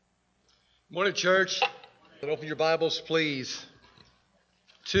Morning, church. And open your Bibles, please,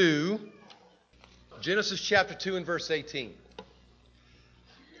 to Genesis chapter 2 and verse 18.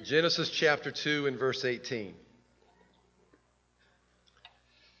 Genesis chapter 2 and verse 18.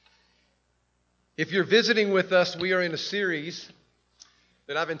 If you're visiting with us, we are in a series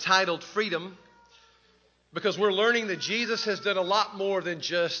that I've entitled Freedom, because we're learning that Jesus has done a lot more than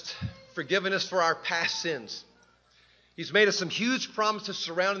just forgiven us for our past sins. He's made us some huge promises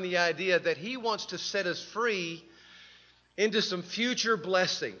surrounding the idea that He wants to set us free into some future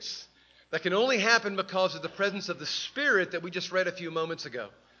blessings that can only happen because of the presence of the Spirit that we just read a few moments ago.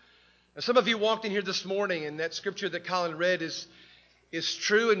 Now, some of you walked in here this morning and that scripture that Colin read is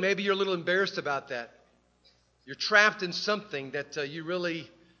true, and maybe you're a little embarrassed about that. You're trapped in something that you really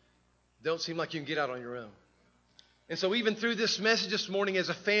don't seem like you can get out on your own. And so even through this message this morning as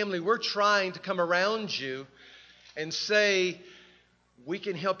a family, we're trying to come around you and say, we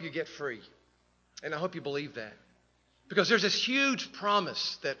can help you get free. And I hope you believe that. Because there's this huge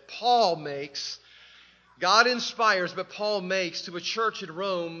promise that Paul makes, God inspires, but Paul makes to a church in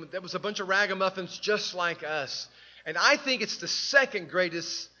Rome that was a bunch of ragamuffins just like us. And I think it's the second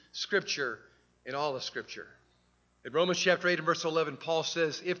greatest scripture in all of Scripture. In Romans chapter 8 and verse 11, Paul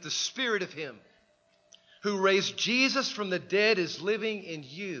says, if the Spirit of Him who raised Jesus from the dead is living in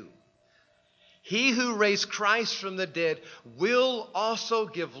you, He who raised Christ from the dead will also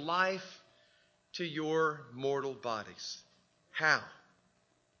give life to your mortal bodies. How?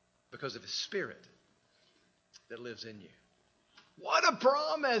 Because of His Spirit that lives in you. What a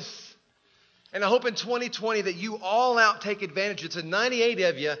promise! And I hope in 2020 that you all out take advantage. It's a 98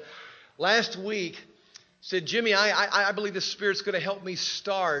 of you last week said, Jimmy, I believe the Spirit's going to help me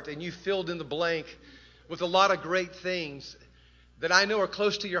start. And you filled in the blank with a lot of great things that I know are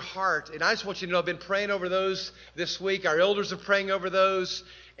close to your heart. And I just want you to know I've been praying over those this week. Our elders are praying over those.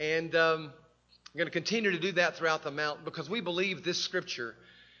 And I'm going to continue to do that throughout the mountain because we believe this scripture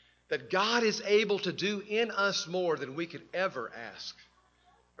that God is able to do in us more than we could ever ask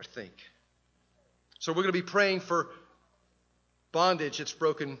or think. So we're going to be praying for bondage that's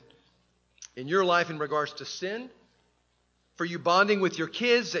broken in your life in regards to sin. For you bonding with your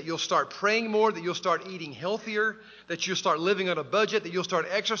kids, that you'll start praying more, that you'll start eating healthier, that you'll start living on a budget, that you'll start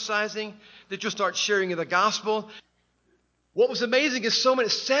exercising, that you'll start sharing in the gospel. What was amazing is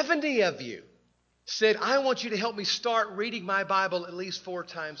 70 of you said, I want you to help me start reading my Bible at least 4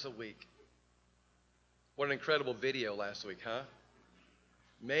 times a week. What an incredible video last week, huh?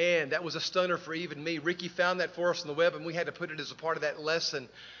 Man, that was a stunner for even me. Ricky found that for us on the web, and we had to put it as a part of that lesson.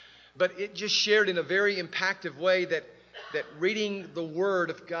 But it just shared in a very impactful way that reading the Word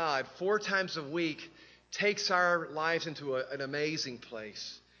of God 4 times a week takes our lives into an amazing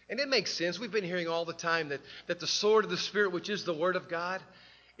place. And it makes sense. We've been hearing all the time that the sword of the Spirit, which is the Word of God,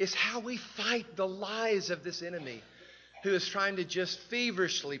 is how we fight the lies of this enemy who is trying to just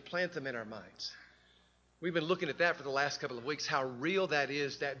feverishly plant them in our minds. We've been looking at that for the last couple of weeks, how real that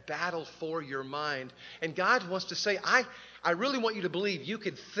is, that battle for your mind. And God wants to say, I really want you to believe you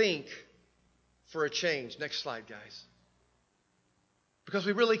could think for a change. Next slide, guys. Because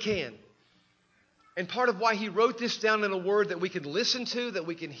we really can. And part of why He wrote this down in a word that we can listen to, that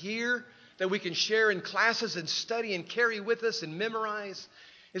we can hear, that we can share in classes and study and carry with us and memorize,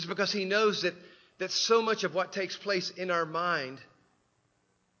 is because He knows that so much of what takes place in our mind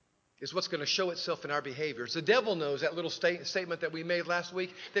is what's going to show itself in our behaviors. The devil knows that little statement that we made last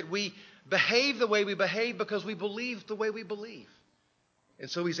week, that we behave the way we behave because we believe the way we believe. And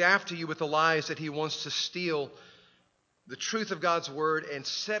so he's after you with the lies that he wants to steal the truth of God's word and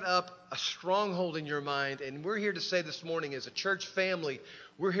set up a stronghold in your mind. And we're here to say this morning as a church family,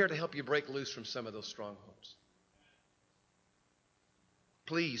 we're here to help you break loose from some of those strongholds.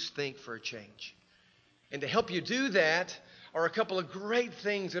 Please think for a change. And to help you do that are a couple of great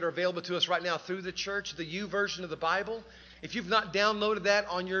things that are available to us right now through the church, the U version of the Bible. If you've not downloaded that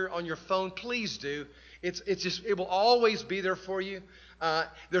on your phone, please do. It will always be there for you.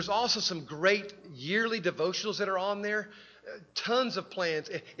 There's also some great yearly devotionals that are on there. Tons of plans.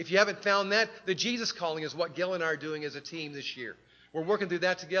 If you haven't found that, the Jesus Calling is what Gil and I are doing as a team this year. We're working through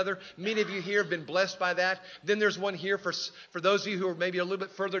that together. Many of you here have been blessed by that. Then there's one here for those of you who are maybe a little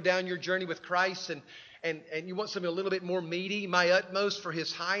bit further down your journey with Christ and you want something a little bit more meaty. My Utmost for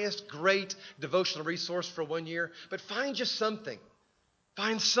His Highest, great devotional resource for 1 year. But find just something.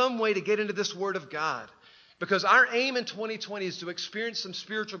 Find some way to get into this Word of God. Because our aim in 2020 is to experience some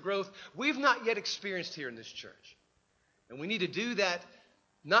spiritual growth we've not yet experienced here in this church. And we need to do that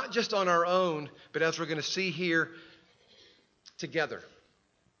not just on our own, but as we're going to see here, together.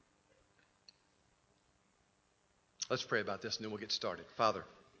 Let's pray about this and then we'll get started. Father,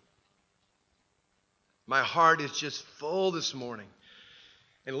 My heart is just full this morning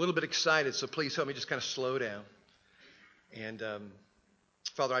and a little bit excited, so please help me just kind of slow down. And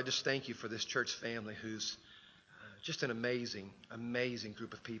Father, I just thank you for this church family who's just an amazing, amazing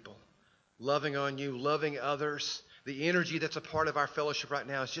group of people. Loving on you, loving others. The energy that's a part of our fellowship right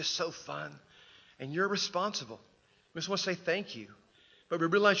now is just so fun. And you're responsible. We just want to say thank you. But we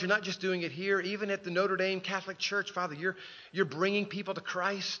realize you're not just doing it here. Even at the Notre Dame Catholic Church, Father, you're bringing people to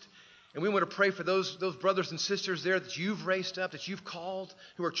Christ. And we want to pray for those brothers and sisters there that you've raised up, that you've called,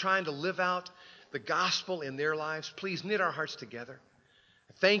 who are trying to live out the gospel in their lives. Please knit our hearts together.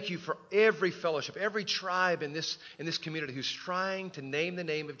 Thank you for every fellowship, every tribe in this community who's trying to name the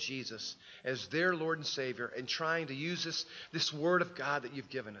name of Jesus as their Lord and Savior and trying to use this word of God that you've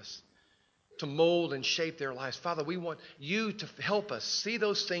given us to mold and shape their lives. Father, we want you to help us see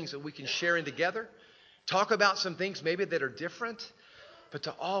those things that we can share in together, talk about some things maybe that are different, but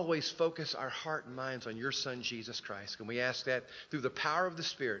to always focus our heart and minds on your Son, Jesus Christ. And we ask that through the power of the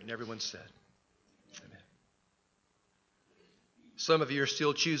Spirit. And everyone said, amen. Some of you are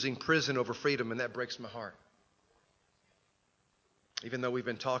still choosing prison over freedom, and that breaks my heart. Even though we've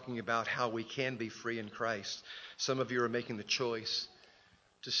been talking about how we can be free in Christ, some of you are making the choice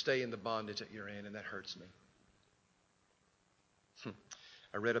to stay in the bondage that you're in, and that hurts me.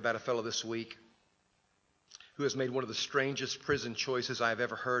 I read about a fellow this week who has made one of the strangest prison choices I've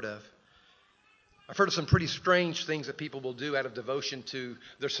ever heard of. I've heard of some pretty strange things that people will do out of devotion to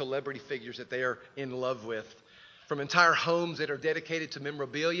their celebrity figures that they are in love with. From entire homes that are dedicated to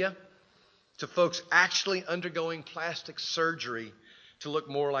memorabilia, to folks actually undergoing plastic surgery to look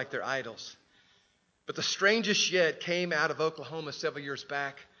more like their idols. But the strangest yet came out of Oklahoma several years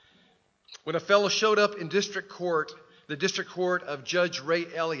back when a fellow showed up in district court, the district court of Judge Ray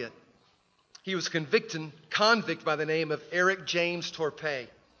Elliott. He was convict by the name of Eric James Torpey,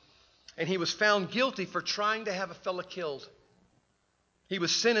 and he was found guilty for trying to have a fellow killed. He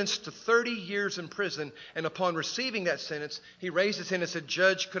was sentenced to 30 years in prison, and upon receiving that sentence, he raised his hand and said,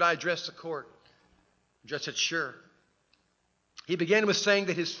 "Judge, could I address the court?" The judge said, "Sure." He began with saying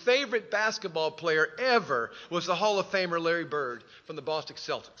that his favorite basketball player ever was the Hall of Famer Larry Bird from the Boston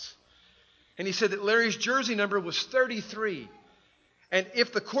Celtics. And he said that Larry's jersey number was 33. And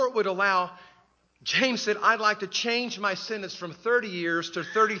if the court would allow, James said, "I'd like to change my sentence from 30 years to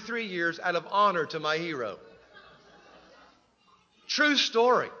 33 years out of honor to my hero." True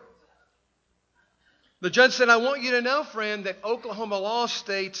story. The judge said, "I want you to know, friend, that Oklahoma law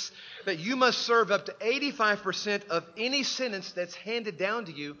states that you must serve up to 85% of any sentence that's handed down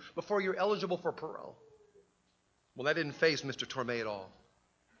to you before you're eligible for parole." Well, that didn't faze Mr. Tormey at all.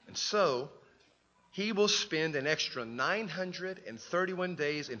 And so, he will spend an extra 931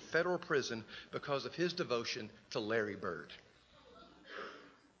 days in federal prison because of his devotion to Larry Bird.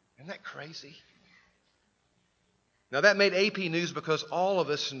 Isn't that crazy? Now, that made AP news because all of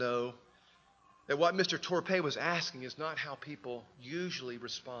us know that what Mr. Torpey was asking is not how people usually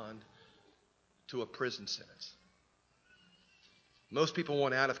respond to a prison sentence. Most people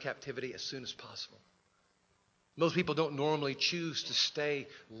want out of captivity as soon as possible. Most people don't normally choose to stay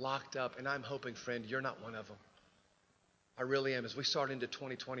locked up, and I'm hoping, friend, you're not one of them. I really am. As we start into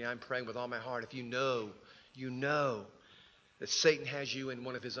 2020, I'm praying with all my heart. If you know that Satan has you in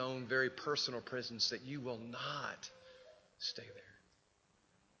one of his own very personal prisons, that you will not stay there.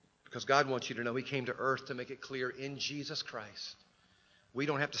 Because God wants you to know he came to earth to make it clear in Jesus Christ. We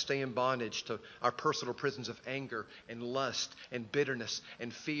don't have to stay in bondage to our personal prisons of anger and lust and bitterness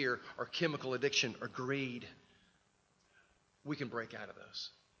and fear or chemical addiction or greed. We can break out of those.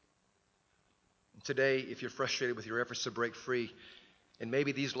 And today, if you're frustrated with your efforts to break free, and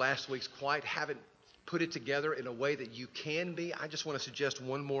maybe these last weeks quite haven't put it together in a way that you can be, I just want to suggest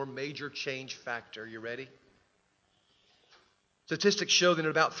one more major change factor. You ready? Statistics show that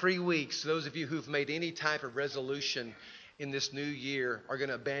in about 3 weeks, those of you who've made any type of resolution in this new year are going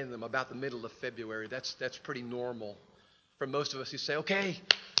to abandon them about the middle of February. That's pretty normal for most of us who say, "Okay,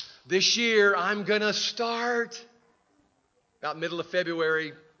 this year I'm going to start." About middle of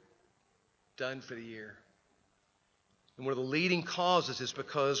February, done for the year. And one of the leading causes is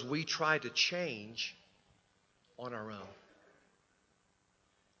because we try to change on our own.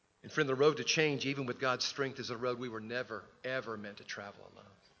 And friend, the road to change, even with God's strength, is a road we were never, ever meant to travel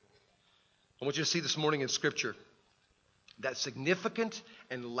alone. I want you to see this morning in Scripture that significant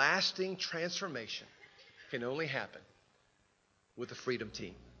and lasting transformation can only happen with a freedom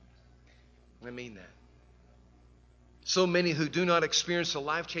team. I mean that. So many who do not experience the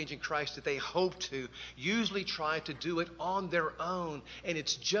life-changing Christ that they hope to usually try to do it on their own, and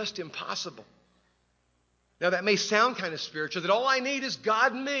it's just impossible. Now, that may sound kind of spiritual, that all I need is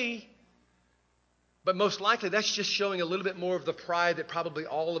God and me. But most likely, that's just showing a little bit more of the pride that probably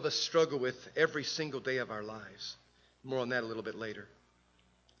all of us struggle with every single day of our lives. More on that a little bit later.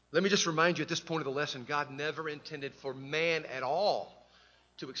 Let me just remind you at this point of the lesson, God never intended for man at all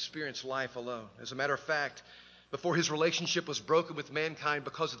to experience life alone. As a matter of fact, before his relationship was broken with mankind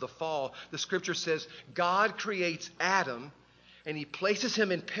because of the fall, the scripture says God creates Adam and he places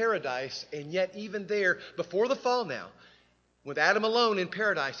him in paradise, and yet even there, before the fall now, with Adam alone in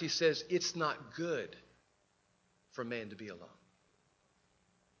paradise, he says it's not good for man to be alone.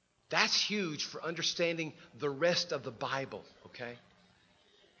 That's huge for understanding the rest of the Bible, okay?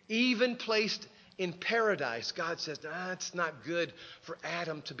 Even placed in paradise, God says, it's not good for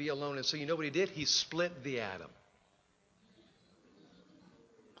Adam to be alone. And so you know what he did? He split the atom.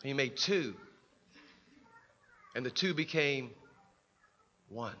 He made two. And the two became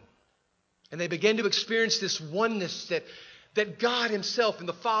one. And they began to experience this oneness that God himself and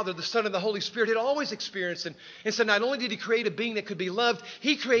the Father, the Son, and the Holy Spirit had always experienced. And so not only did he create a being that could be loved,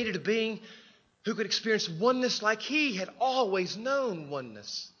 he created a being who could experience oneness like he had always known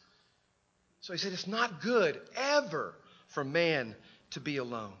oneness. So he said it's not good ever for man to be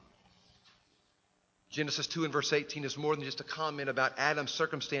alone. Genesis 2 and verse 18 is more than just a comment about Adam's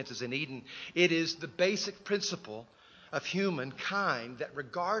circumstances in Eden. It is the basic principle of humankind that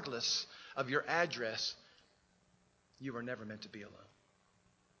regardless of your address, you are never meant to be alone.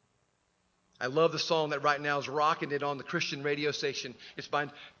 I love the song that right now is rocking it on the Christian radio station. It's by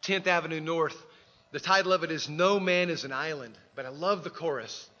 10th Avenue North. The title of it is No Man is an Island, but I love the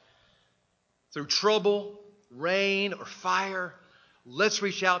chorus. Through trouble, rain, or fire, let's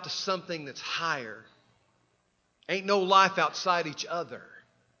reach out to something that's higher. Ain't no life outside each other.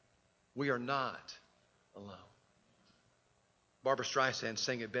 We are not alone. Barbra Streisand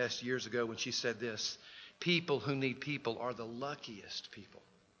sang it best years ago when she said this: people who need people are the luckiest people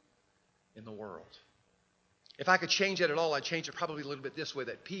in the world. If I could change that at all, I'd change it probably a little bit this way,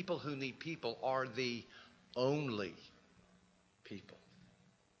 that people who need people are the only people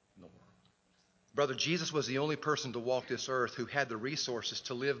in the world. Brother, Jesus was the only person to walk this earth who had the resources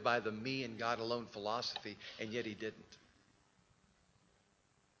to live by the me and God alone philosophy, and yet he didn't.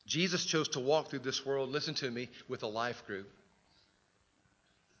 Jesus chose to walk through this world, listen to me, with a life group.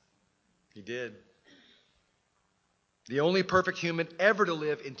 He did. The only perfect human ever to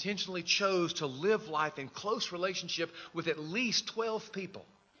live intentionally chose to live life in close relationship with at least 12 people.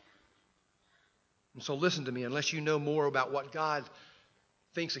 And so listen to me, unless you know more about what God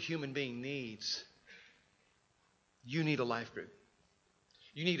thinks a human being needs, you need a life group.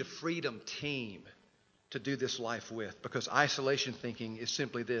 You need a freedom team to do this life with, because isolation thinking is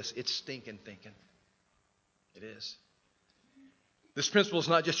simply this: it's stinking thinking. It is. This principle is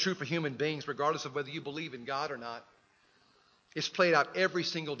not just true for human beings, regardless of whether you believe in God or not. It's played out every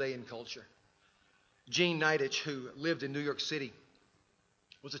single day in culture. Jean Nidetch, who lived in New York City,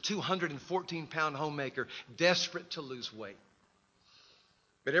 was a 214-pound homemaker, desperate to lose weight.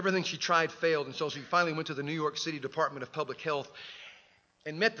 But everything she tried failed, and so she finally went to the New York City Department of Public Health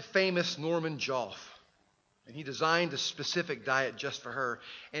and met the famous Norman Joff. And he designed a specific diet just for her.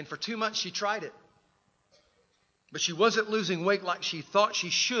 And for 2 months she tried it. But she wasn't losing weight like she thought she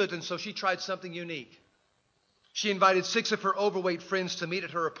should, and so she tried something unique. She invited 6 of her overweight friends to meet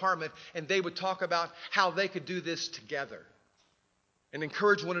at her apartment, and they would talk about how they could do this together and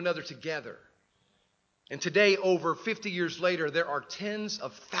encourage one another together. And today, over 50 years later, there are tens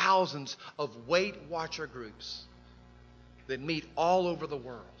of thousands of Weight Watcher groups that meet all over the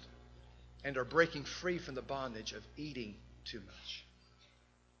world and are breaking free from the bondage of eating too much.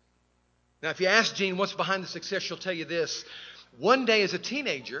 Now, if you ask Jean what's behind the success, she'll tell you this. One day as a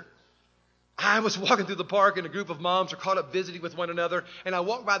teenager, I was walking through the park and a group of moms were caught up visiting with one another, and I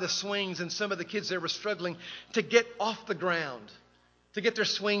walked by the swings, and some of the kids there were struggling to get off the ground, to get their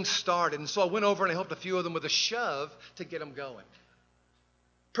swings started. And so I went over and I helped a few of them with a shove to get them going.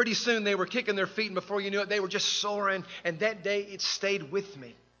 Pretty soon they were kicking their feet, and before you knew it, they were just soaring, and that day it stayed with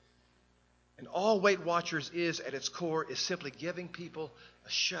me. And all Weight Watchers is, at its core, is simply giving people a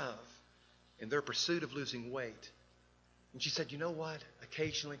shove in their pursuit of losing weight. And she said, you know what?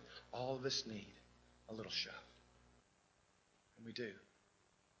 Occasionally, all of us need a little shove. And we do.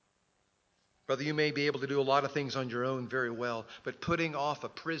 Brother, you may be able to do a lot of things on your own very well, but putting off a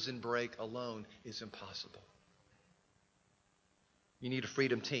prison break alone is impossible. You need a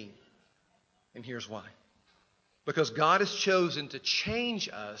freedom team. And here's why. Because God has chosen to change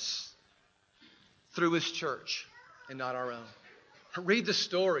us through His church and not our own. Read the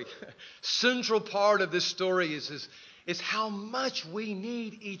story. Central part of this story is is how much we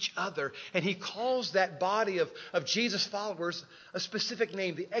need each other. And he calls that body of Jesus followers a specific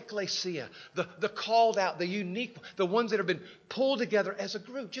name, the ecclesia, the called out, the unique, the ones that have been pulled together as a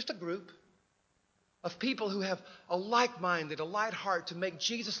group, just a group of people who have a like mind and a light heart to make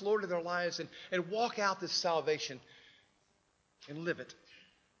Jesus Lord of their lives and walk out this salvation and live it.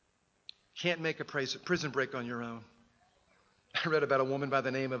 Can't make a prison break on your own. I read about a woman by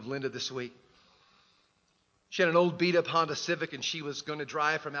the name of Linda this week. She had an old beat-up Honda Civic, and she was going to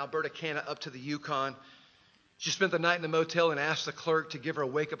drive from Alberta, Canada, up to the Yukon. She spent the night in the motel and asked the clerk to give her a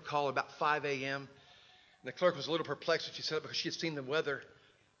wake-up call about 5 a.m. And the clerk was a little perplexed when she said it because she had seen the weather.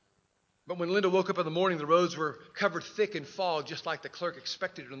 But when Linda woke up in the morning, the roads were covered thick in fog, just like the clerk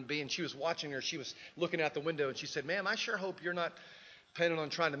expected them to be. And she was watching her. She was looking out the window, and she said, "Ma'am, I sure hope you're not planning on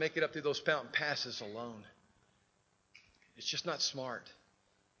trying to make it up through those mountain passes alone. It's just not smart."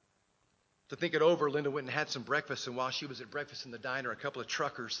 To think it over, Linda went and had some breakfast, and while she was at breakfast in the diner, a couple of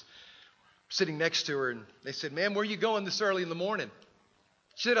truckers were sitting next to her, and they said, "Ma'am, where are you going this early in the morning?"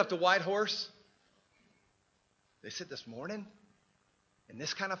 She said, "Up to Whitehorse." They said, "This morning? In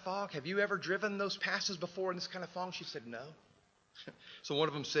this kind of fog? Have you ever driven those passes before in this kind of fog?" She said, "No." So one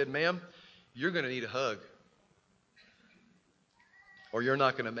of them said, "Ma'am, you're going to need a hug, or you're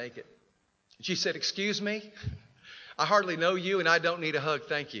not going to make it." And she said, "Excuse me? I hardly know you, and I don't need a hug,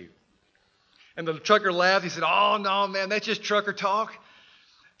 thank you." And the trucker laughed. He said, "Oh, no, man, that's just trucker talk.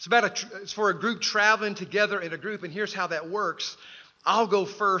 It's for a group traveling together in a group, and here's how that works. I'll go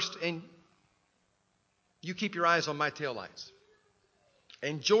first, and you keep your eyes on my taillights.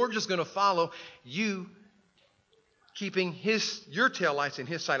 And George is going to follow you, keeping your taillights in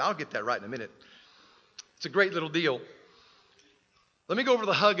his sight." I'll get that right in a minute. It's a great little deal. Let me go over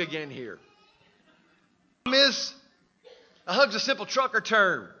the hug again here. A hug's a simple trucker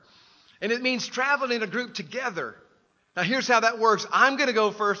term, and it means traveling in a group together. Now, here's how that works. I'm going to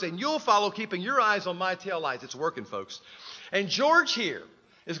go first, and you'll follow, keeping your eyes on my taillights. It's working, folks. And George here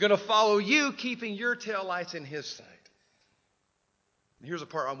is going to follow you, keeping your taillights in his sight. And here's a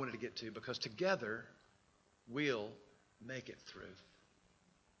part I wanted to get to, because together we'll make it through.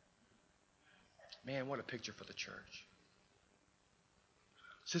 Man, what a picture for the church.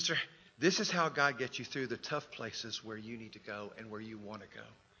 Sister, this is how God gets you through the tough places where you need to go and where you want to go.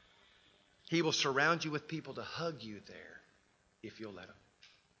 He will surround you with people to hug you there if you'll let him.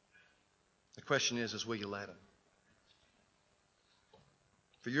 The question is will you let him?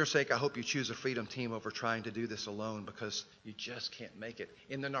 For your sake, I hope you choose a Freedom team over trying to do this alone, because you just can't make it.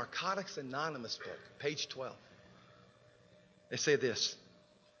 In the Narcotics Anonymous book, page 12, they say this: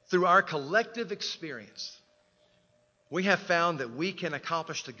 "Through our collective experience, we have found that we can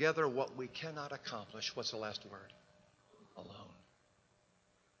accomplish together what we cannot accomplish." What's the last word? Alone.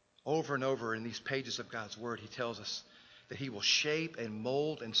 Over and over in these pages of God's Word, He tells us that He will shape and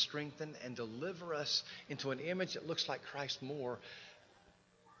mold and strengthen and deliver us into an image that looks like Christ more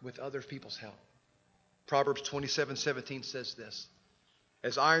with other people's help. Proverbs 27:17 says this: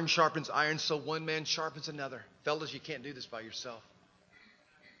 "As iron sharpens iron, so one man sharpens another." Fellas, you can't do this by yourself.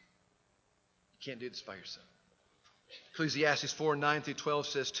 You can't do this by yourself. Ecclesiastes 4:9-12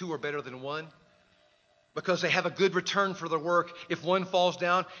 says, "Two are better than one, because they have a good return for their work. If one falls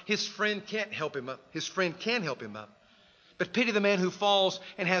down, his friend can't help him up. His friend can help him up. But pity the man who falls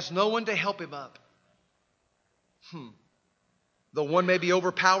and has no one to help him up. Though one may be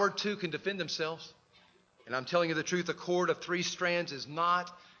overpowered, two can defend themselves. And I'm telling you the truth, a cord of 3 strands is not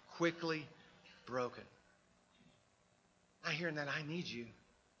quickly broken." I'm hearing that I need you.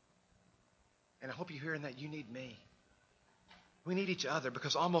 And I hope you're hearing that you need me. We need each other,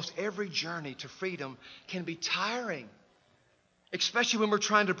 because almost every journey to freedom can be tiring, especially when we're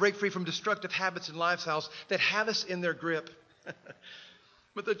trying to break free from destructive habits and lifestyles that have us in their grip.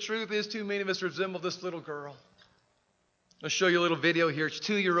 But the truth is, too many of us resemble this little girl. I'll show you a little video here. It's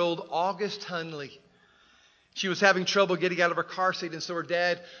 2-year-old August Hunley. She was having trouble getting out of her car seat, and so her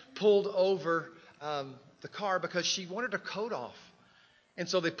dad pulled over the car because she wanted her coat off. And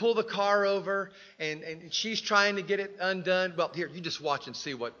so they pull the car over, and she's trying to get it undone. Well, here, you just watch and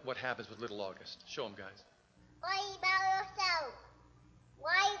see what happens with little August. Show them, guys. Why you by yourself?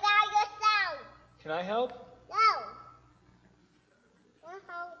 Why you by yourself? Can I help? No. No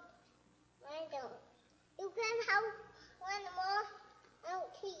help. I don't. You can help when more on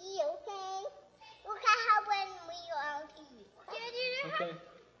TV, okay? You can help when we are on TV. Okay.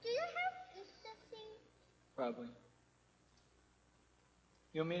 Do you have something? Probably.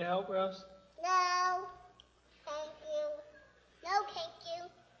 You want me to help, Rose? No. Thank you. No, thank you.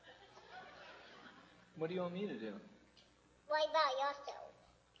 What do you want me to do? Why by yourself?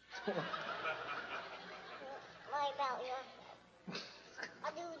 worry about yourself.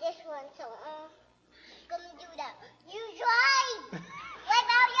 I'll do this one, so gonna do that. You drive! Worry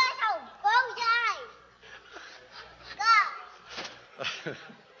about yourself. Go drive.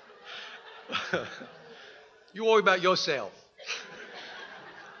 God. You worry about yourself.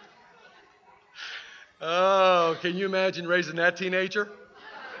 Oh, can you imagine raising that teenager?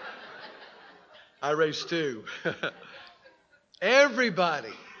 I raised two.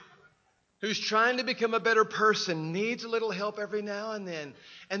 Everybody who's trying to become a better person needs a little help every now and then.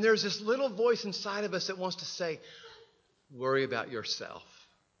 And there's this little voice inside of us that wants to say, worry about yourself.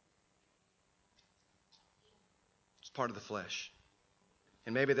 It's part of the flesh.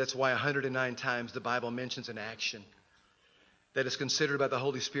 And maybe that's why 109 times the Bible mentions an action that is considered by the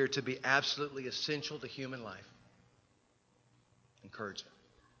Holy Spirit to be absolutely essential to human life. Encouragement.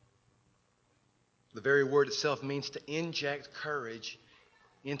 The very word itself means to inject courage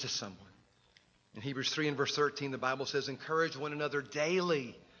into someone. In Hebrews 3 and verse 13, the Bible says, encourage one another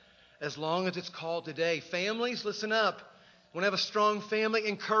daily, as long as it's called today. Families, listen up. Want to have a strong family?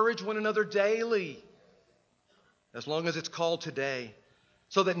 Encourage one another daily, as long as it's called today,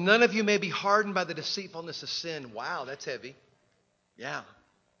 so that none of you may be hardened by the deceitfulness of sin. Wow, that's heavy. Yeah.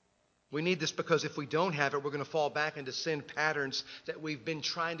 We need this because if we don't have it, we're going to fall back into sin patterns that we've been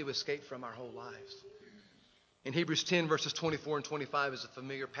trying to escape from our whole lives. In Hebrews 10, verses 24 and 25 is a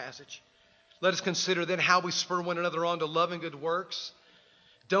familiar passage. Let us consider then how we spur one another on to love and good works.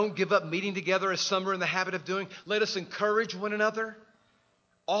 Don't give up meeting together as some are in the habit of doing. Let us encourage one another.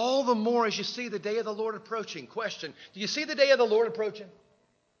 All the more as you see the day of the Lord approaching. Question, do you see the day of the Lord approaching?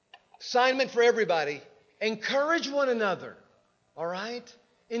 Assignment for everybody. Encourage one another. All right?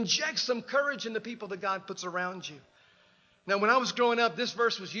 Inject some courage in the people that God puts around you. Now, when I was growing up, this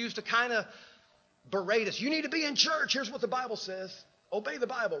verse was used to kind of berate us. You need to be in church. Here's what the Bible says. Obey the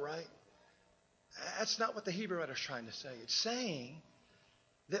Bible, right? That's not what the Hebrew writer is trying to say. It's saying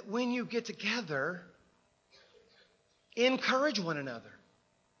that when you get together, encourage one another.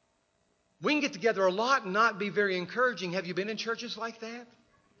 We can get together a lot and not be very encouraging. Have you been in churches like that?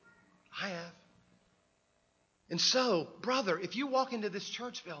 I have. And so, brother, if you walk into this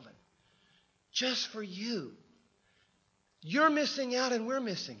church building just for you, you're missing out and we're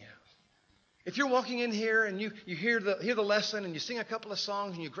missing out. If you're walking in here and you hear the lesson and you sing a couple of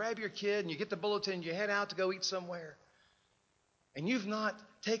songs and you grab your kid and you get the bulletin and you head out to go eat somewhere, and you've not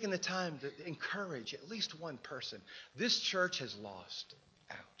taken the time to encourage at least one person, this church has lost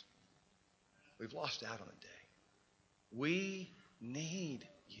out. We've lost out on a day. We need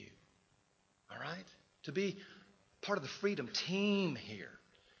you, all right, to be part of the Freedom team here.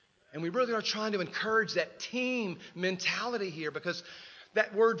 And we really are trying to encourage that team mentality here, because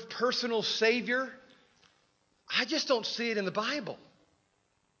that word personal Savior, I just don't see it in the Bible.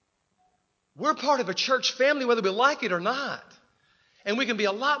 We're part of a church family whether we like it or not. And we can be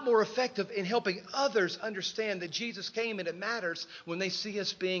a lot more effective in helping others understand that Jesus came and it matters when they see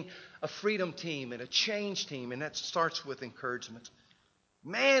us being a freedom team and a change team. And that starts with encouragement.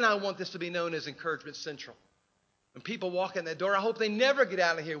 Man, I want this to be known as Encouragement Central. When people walk in that door, I hope they never get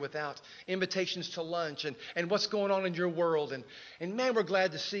out of here without invitations to lunch and what's going on in your world. And man, we're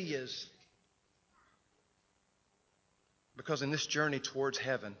glad to see you. Because in this journey towards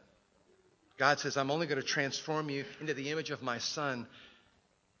heaven, God says, I'm only going to transform you into the image of my Son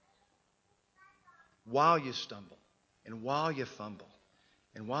while you stumble and while you fumble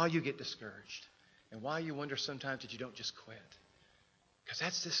and while you get discouraged and while you wonder sometimes that you don't just quit. Because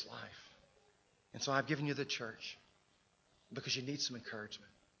that's this life. And so I've given you the church because you need some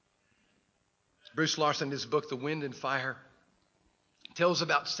encouragement. Bruce Larson, in his book, The Wind and Fire, tells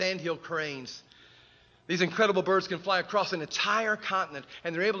about sandhill cranes. These incredible birds can fly across an entire continent,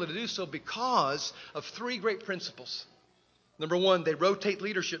 and they're able to do so because of three great principles. Number one, they rotate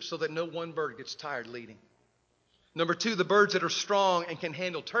leadership so that no one bird gets tired leading. Number two, the birds that are strong and can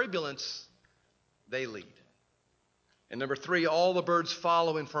handle turbulence, they lead. And number three, all the birds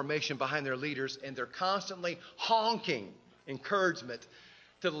follow in formation behind their leaders, and they're constantly honking encouragement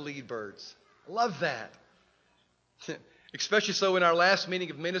to the lead birds. I love that. Especially so in our last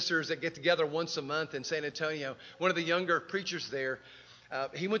meeting of ministers that get together once a month in San Antonio. One of the younger preachers there,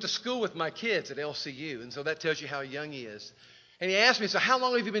 he went to school with my kids at LCU, and so that tells you how young he is. And he asked me, so how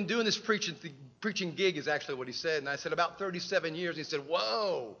long have you been doing this preaching? The preaching gig is actually what he said. And I said, about 37 years. And he said,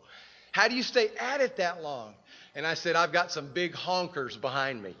 whoa, how do you stay at it that long? And I said, I've got some big honkers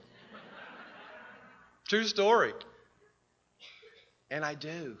behind me. True story. And I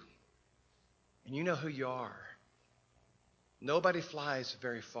do. And you know who you are. Nobody flies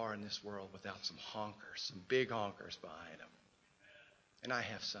very far in this world without some honkers, some big honkers behind them. And I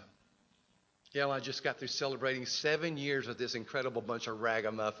have some. Gail, I just got through celebrating 7 years with this incredible bunch of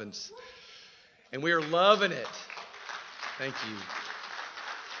ragamuffins. And we are loving it. Thank you.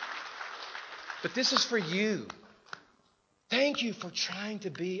 But this is for you. Thank you for trying to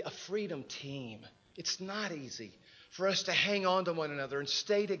be a freedom team. It's not easy for us to hang on to one another and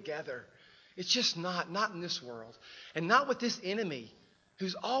stay together. It's just not in this world. And not with this enemy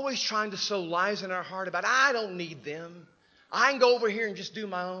who's always trying to sow lies in our heart about, I don't need them. I can go over here and just do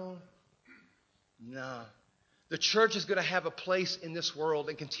my own. No. The church is going to have a place in this world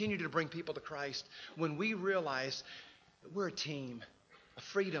and continue to bring people to Christ when we realize that we're a team, a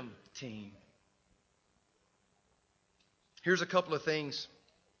freedom team. Here's a couple of things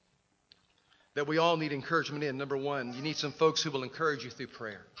that we all need encouragement in. Number one, you need some folks who will encourage you through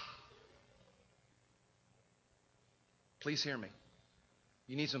prayer. Please hear me.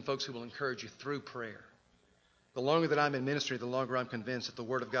 You need some folks who will encourage you through prayer. The longer that I'm in ministry, the longer I'm convinced that the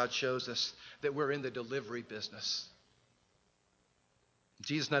Word of God shows us that we're in the delivery business.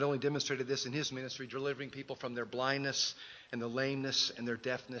 Jesus not only demonstrated this in His ministry, delivering people from their blindness and their lameness and their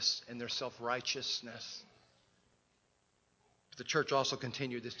deafness and their self-righteousness, but the church also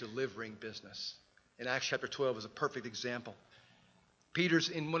continued this delivering business. In Acts chapter 12 is a perfect example. Peter's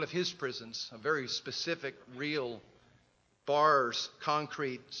in one of his prisons, a very specific, real, bars,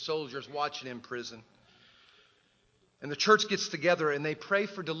 concrete, soldiers watching him in prison. And the church gets together and they pray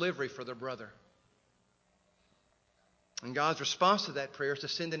for delivery for their brother. And God's response to that prayer is to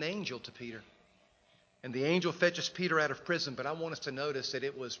send an angel to Peter. And the angel fetches Peter out of prison, but I want us to notice that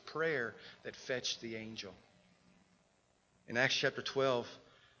it was prayer that fetched the angel. In Acts chapter 12,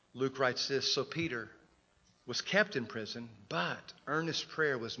 Luke writes this, so Peter was kept in prison, but earnest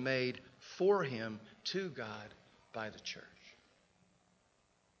prayer was made for him to God by the church.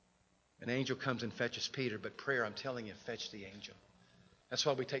 An angel comes and fetches Peter, but prayer, I'm telling you, fetched the angel. That's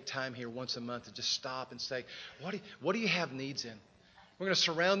why we take time here once a month to just stop and say, what do you have needs in? We're going to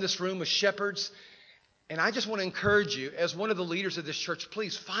surround this room with shepherds. And I just want to encourage you, as one of the leaders of this church,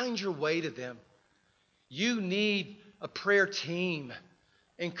 please find your way to them. You need a prayer team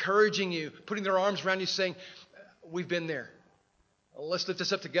encouraging you, putting their arms around you, saying, we've been there. Let's lift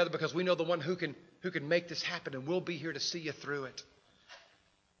this up together because we know the one who can make this happen, and we'll be here to see you through it.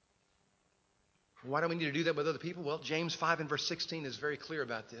 Why do we need to do that with other people? Well, James 5 and verse 16 is very clear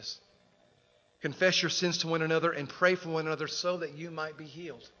about this. Confess your sins to one another and pray for one another so that you might be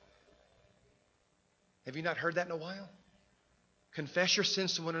healed. Have you not heard that in a while? Confess your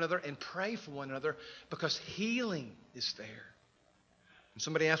sins to one another and pray for one another because healing is there. And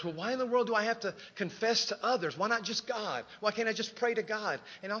somebody asks, well, why in the world do I have to confess to others? Why not just God? Why can't I just pray to God?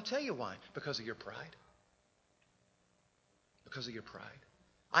 And I'll tell you why. Because of your pride. Because of your pride.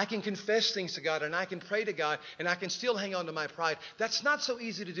 I can confess things to God and I can pray to God and I can still hang on to my pride. That's not so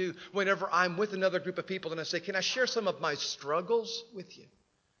easy to do whenever I'm with another group of people and I say, can I share some of my struggles with you?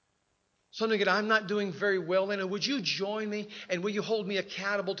 Something that I'm not doing very well in, and would you join me and will you hold me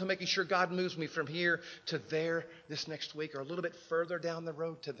accountable to making sure God moves me from here to there this next week or a little bit further down the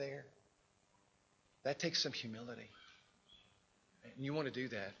road to there? That takes some humility. And you want to do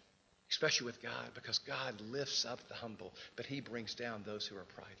that, especially with God, because God lifts up the humble, but He brings down those who are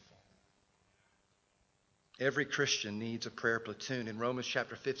prideful. Every Christian needs a prayer platoon. In Romans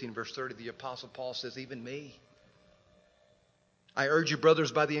chapter 15, verse 30, the Apostle Paul says, even me. I urge you,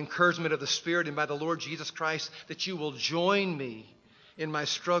 brothers, by the encouragement of the Spirit and by the Lord Jesus Christ, that you will join me in my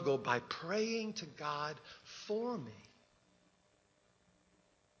struggle by praying to God for me.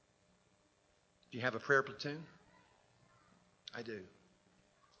 Do you have a prayer platoon? I do. There's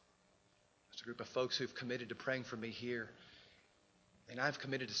a group of folks who've committed to praying for me here. And I've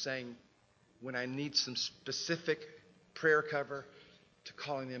committed to saying, when I need some specific prayer cover, to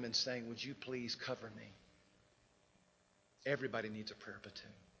calling them and saying, would you please cover me? Everybody needs a prayer platoon.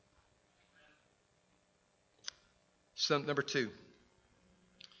 Number two,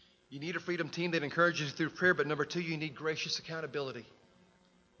 you need a freedom team that encourages you through prayer, but number two, you need gracious accountability.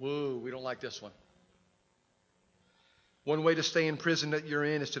 Whoa, we don't like this one. One way to stay in prison that you're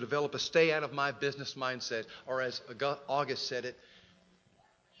in is to develop a stay out of my business mindset, or as August said it,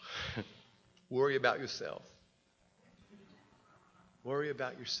 worry about yourself. Worry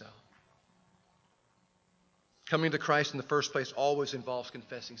about yourself. Coming to Christ in the first place always involves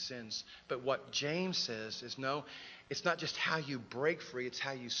confessing sins. But what James says is, no, it's not just how you break free, it's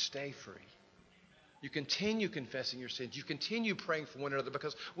how you stay free. You continue confessing your sins. You continue praying for one another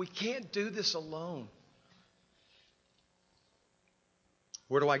because we can't do this alone.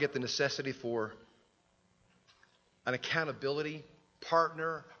 Where do I get the necessity for an accountability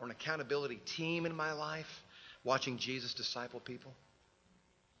partner or an accountability team in my life? Watching Jesus disciple people.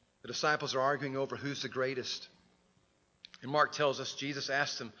 The disciples are arguing over who's the greatest. And Mark tells us Jesus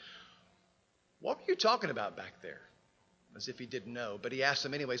asked them, "What were you talking about back there?" As if he didn't know, but he asked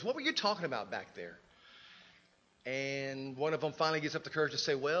them anyways, "What were you talking about back there?" And one of them finally gets up the courage to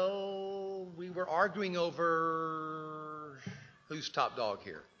say, "Well, we were arguing over who's top dog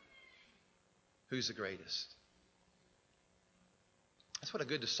here. Who's the greatest?" That's what a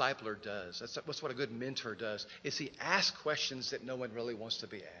good discipler does. That's what a good mentor does, is he asks questions that no one really wants to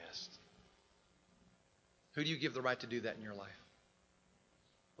be asked. Who do you give the right to do that in your life?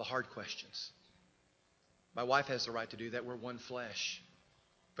 The hard questions. My wife has the right to do that. We're one flesh.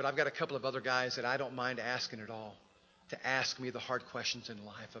 But I've got a couple of other guys that I don't mind asking at all to ask me the hard questions in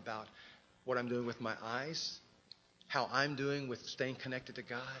life about what I'm doing with my eyes, how I'm doing with staying connected to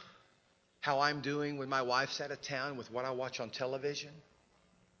God, how I'm doing when my wife's out of town with what I watch on television.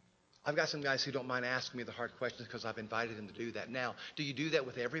 I've got some guys who don't mind asking me the hard questions because I've invited them to do that. Now, do you do that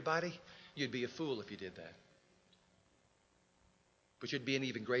with everybody? You'd be a fool if you did that. But you'd be an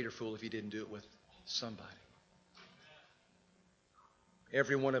even greater fool if you didn't do it with somebody.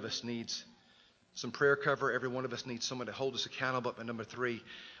 Every one of us needs some prayer cover. Every one of us needs someone to hold us accountable. But number 3,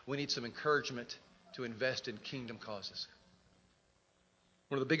 we need some encouragement to invest in kingdom causes.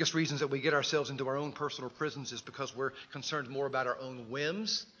 One of the biggest reasons that we get ourselves into our own personal prisons is because we're concerned more about our own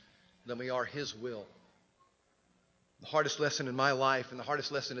whims than we are His will. The hardest lesson in my life and the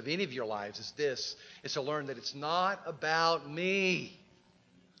hardest lesson of any of your lives is this. It's to learn that it's not about me.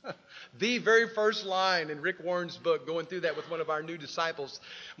 The very first line in Rick Warren's book, going through that with one of our new disciples,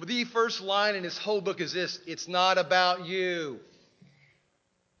 the first line in his whole book is this: it's not about you.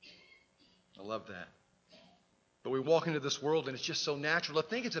 I love that. But we walk into this world and it's just so natural to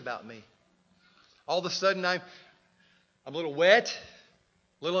think it's about me. All of a sudden I'm a little wet,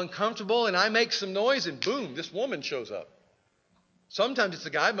 a little uncomfortable, and I make some noise and boom, this woman shows up. Sometimes it's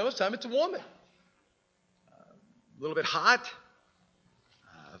a guy, most of the time it's a woman. A little bit hot,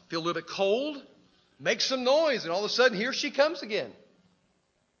 feel a little bit cold, make some noise, and all of a sudden here she comes again.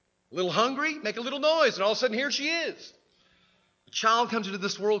 A little hungry, make a little noise, and all of a sudden here she is. A child comes into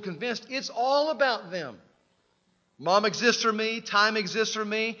this world convinced it's all about them. Mom exists for me, time exists for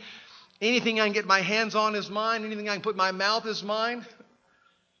me, anything I can get my hands on is mine, anything I can put in my mouth is mine.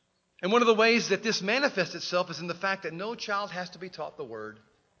 And one of the ways that this manifests itself is in the fact that no child has to be taught the word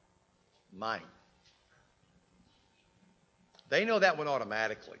mine. They know that one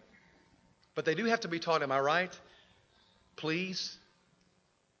automatically. But they do have to be taught, am I right? Please,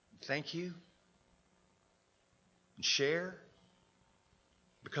 thank you, and share.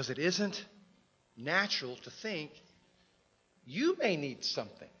 Because it isn't natural to think you may need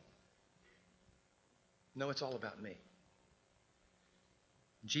something. No, it's all about me.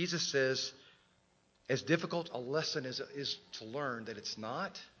 Jesus says, as difficult a lesson as it is to learn that it's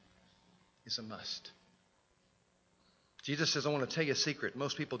not, is a must. Jesus says, I want to tell you a secret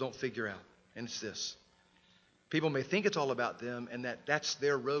most people don't figure out, and it's this. People may think it's all about them and that's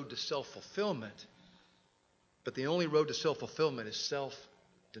their road to self-fulfillment, but the only road to self-fulfillment is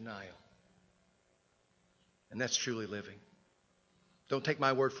self-denial. And that's truly living. Don't take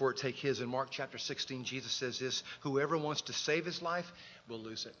my word for it, take His. In Mark chapter 16, Jesus says this: whoever wants to save his life will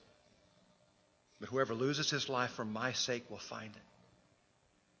lose it. But whoever loses his life for my sake will find it.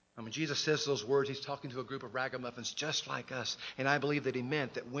 And when Jesus says those words, He's talking to a group of ragamuffins just like us. And I believe that He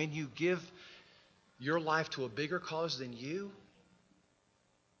meant that when you give your life to a bigger cause than you,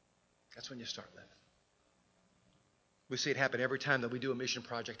 that's when you start living. We see it happen every time that we do a mission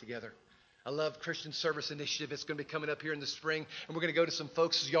project together. I love Christian Service Initiative. It's going to be coming up here in the spring, and we're going to go to some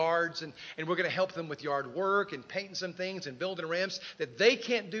folks' yards, and we're going to help them with yard work and painting some things and building ramps that they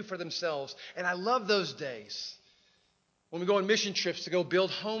can't do for themselves. And I love those days when we go on mission trips to go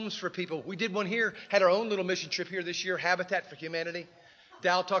build homes for people. We did one here, had our own little mission trip here this year, Habitat for Humanity.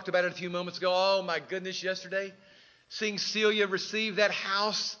 Dal talked about it a few moments ago. Oh, my goodness, yesterday. Seeing Celia receive that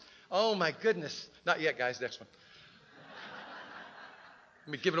house. Oh, my goodness. Not yet, guys. Next one.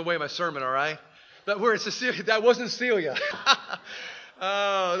 I'm giving away my sermon, all right? But where it's Cecilia, that wasn't Celia.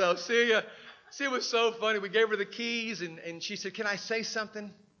 Oh, no, Celia was so funny. We gave her the keys, and she said, can I say something?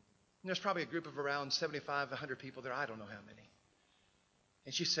 And there's probably a group of around 75, 100 people there. I don't know how many.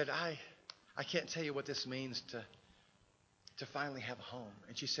 And she said, I can't tell you what this means to finally have a home.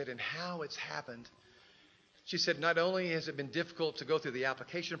 And she said, and how it's happened. She said, not only has it been difficult to go through the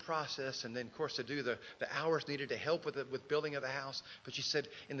application process and then, of course, to do the hours needed to help with building of the house, but she said,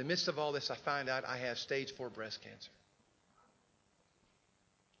 in the midst of all this, I find out I have stage 4 breast cancer.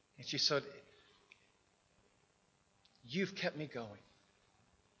 And she said, you've kept me going.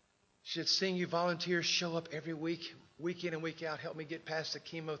 She said, seeing you volunteers show up every week, week in and week out, help me get past the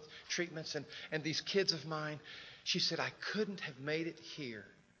chemo treatments and these kids of mine. She said, I couldn't have made it here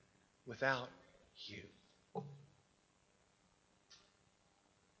without you.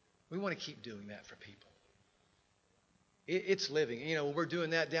 We want to keep doing that for people. It's living. You know, we're doing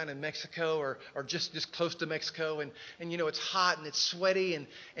that down in Mexico or just close to Mexico. And you know, it's hot and it's sweaty. And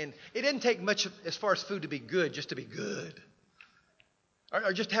it didn't take much as far as food to be good, just to be good.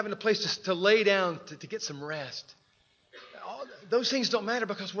 Or just having a place to lay down to get some rest. Those things don't matter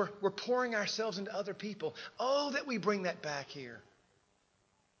because we're pouring ourselves into other people. Oh, that we bring that back here.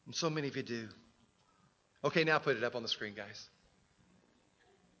 And so many of you do. Okay, now put it up on the screen, guys.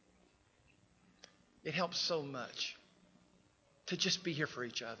 It helps so much to just be here for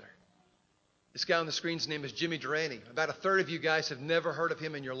each other. This guy on the screen's name is Jimmy Durante. About a third of you guys have never heard of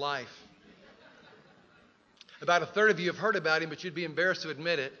him in your life. About a third of you have heard about him, but you'd be embarrassed to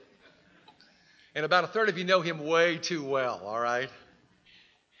admit it. And about a third of you know him way too well, all right?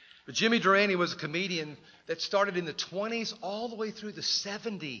 But Jimmy Durante was a comedian that started in the 20s all the way through the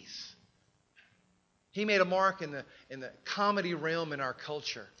 70s. He made a mark in the comedy realm in our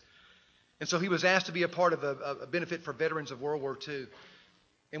culture. And so he was asked to be a part of a benefit for veterans of World War II.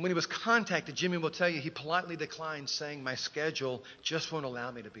 And when he was contacted, Jimmy will tell you, he politely declined, saying, my schedule just won't allow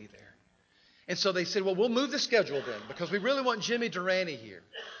me to be there. And so they said, well, we'll move the schedule then, because we really want Jimmy Durante here.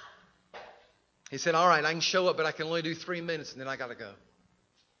 He said, all right, I can show up, but I can only do 3 minutes, and then I got to go.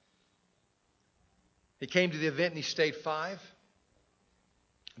 He came to the event, and he stayed 5.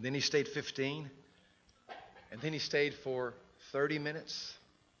 And then he stayed 15. And then he stayed for 30 minutes.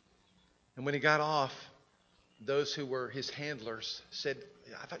 And when he got off, those who were his handlers said,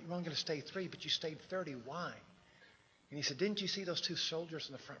 I thought you were only going to stay 3, but you stayed 30. Why? And he said, didn't you see those 2 soldiers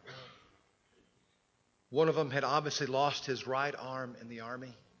in the front row? One of them had obviously lost his right arm in the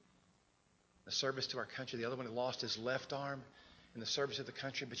army, the service to our country. The other one had lost his left arm in the service of the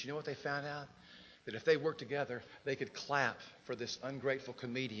country. But you know what they found out? That if they worked together, they could clap for this ungrateful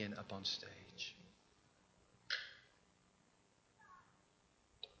comedian up on stage.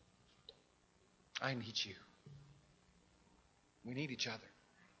 I need you. We need each other.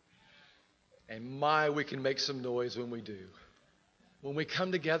 And my, we can make some noise when we do. When we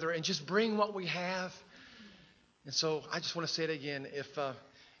come together and just bring what we have. And so I just want to say it again. If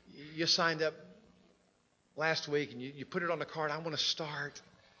you signed up last week and you put it on the card, I want to start.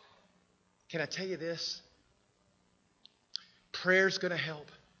 Can I tell you this? Prayer's going to help.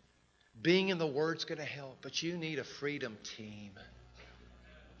 Being in the Word's going to help. But you need a freedom team.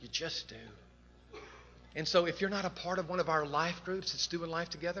 You just do. And so if you're not a part of one of our life groups that's doing life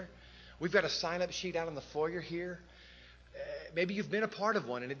together, we've got a sign-up sheet out on the foyer here. Maybe you've been a part of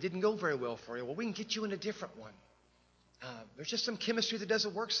one and it didn't go very well for you. Well, we can get you in a different one. There's just some chemistry that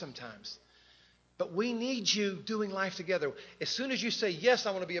doesn't work sometimes. But we need you doing life together. As soon as you say, yes,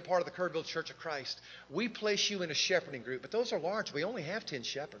 I want to be a part of the Kerrville Church of Christ, we place you in a shepherding group. But those are large. We only have 10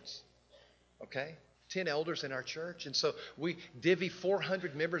 shepherds. Okay? 10 elders in our church. And so we divvy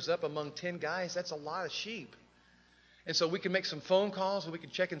 400 members up among 10 guys. That's a lot of sheep. And so we can make some phone calls and we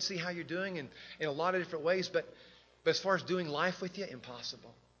can check and see how you're doing in a lot of different ways. But as far as doing life with you,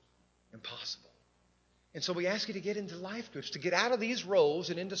 impossible. Impossible. And so we ask you to get into life groups, to get out of these rows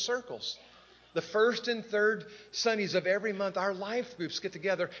and into circles. The first and third Sundays of every month, our life groups get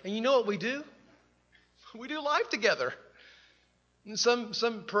together. And you know what we do? We do life together. And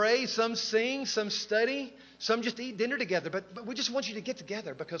some pray, some sing, some study, some just eat dinner together. But we just want you to get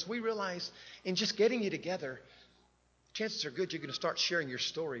together because we realize in just getting you together, chances are good you're going to start sharing your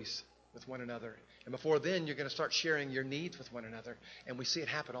stories with one another. And before then, you're going to start sharing your needs with one another. And we see it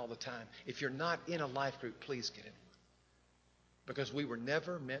happen all the time. If you're not in a life group, please get in. Because we were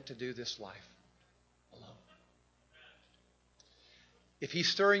never meant to do this life alone. If He's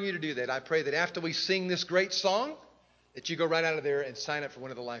stirring you to do that, I pray that after we sing this great song, that you go right out of there and sign up for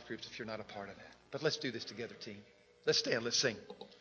one of the life groups if you're not a part of that. But let's do this together, team. Let's stand. Let's sing.